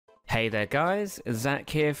Hey there guys, Zach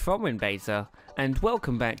here from WinBeta, and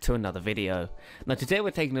welcome back to another video. Now today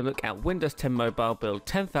we're taking a look at Windows 10 Mobile build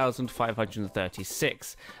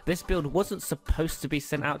 10,536. This build wasn't supposed to be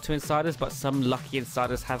sent out to insiders, but some lucky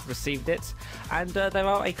insiders have received it, and there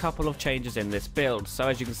are a couple of changes in this build. So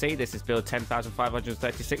as you can see, this is build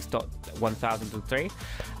 10,536.1003,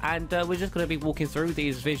 and we're just going to be walking through.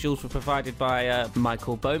 These visuals were provided by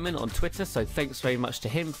Michael Bowman on Twitter, so thanks very much to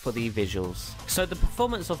him for the visuals. So the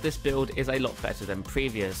performance of this build is a lot better than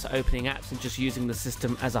previous. Opening apps and just using the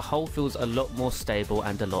system as a whole feels a lot more stable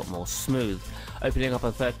and a lot more smooth. Opening up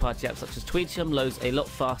a third-party app such as Tweetium loads a lot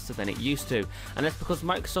faster than it used to, and that's because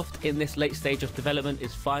Microsoft in this late stage of development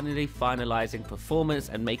is finally finalizing performance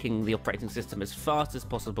and making the operating system as fast as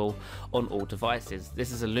possible on all devices.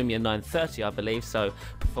 This is a Lumia 930 I believe, so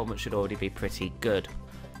performance should already be pretty good.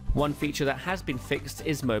 One feature that has been fixed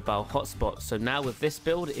is mobile hotspots, so now with this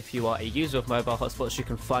build, if you are a user of mobile hotspots, you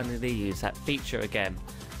can finally use that feature again.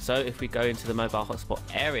 So if we go into the mobile hotspot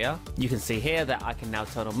area, you can see here that I can now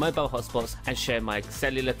turn on mobile hotspots and share my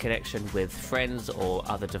cellular connection with friends or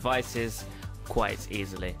other devices quite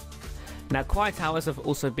easily. Now quiet hours have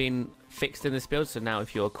also been fixed in this build, so now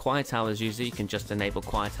if you're a quiet hours user, you can just enable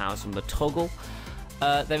quiet hours from the toggle.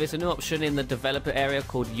 There is a new option in the developer area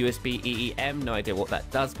called USB EEM, no idea what that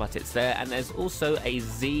does, but it's there, and there's also a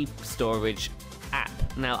Z storage app.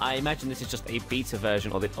 Now I imagine this is just a beta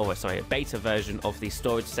version of a beta version of the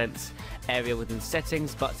storage sense area within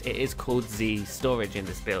settings, but it is called Z storage in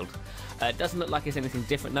this build. It doesn't look like it's anything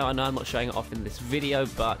different though. I know I'm not showing it off in this video,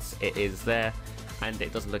 but it is there and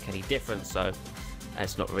it doesn't look any different, so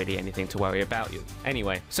it's not really anything to worry about.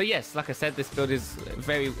 Anyway, so yes, like I said, this build is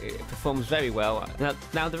it performs very well.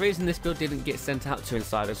 Now the reason this build didn't get sent out to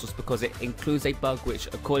insiders was because it includes a bug which,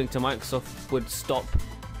 according to Microsoft, would stop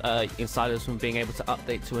insiders from being able to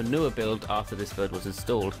update to a newer build after this build was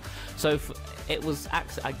installed. So it was,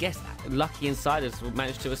 I guess, lucky insiders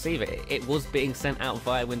managed to receive it. It was being sent out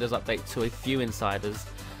via Windows Update to a few insiders,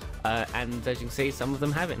 and as you can see, some of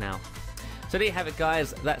them have it now. So there you have it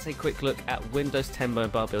guys, that's a quick look at Windows 10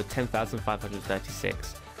 Mobile build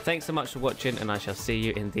 10,536. Thanks so much for watching, and I shall see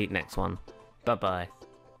you in the next one. Bye bye.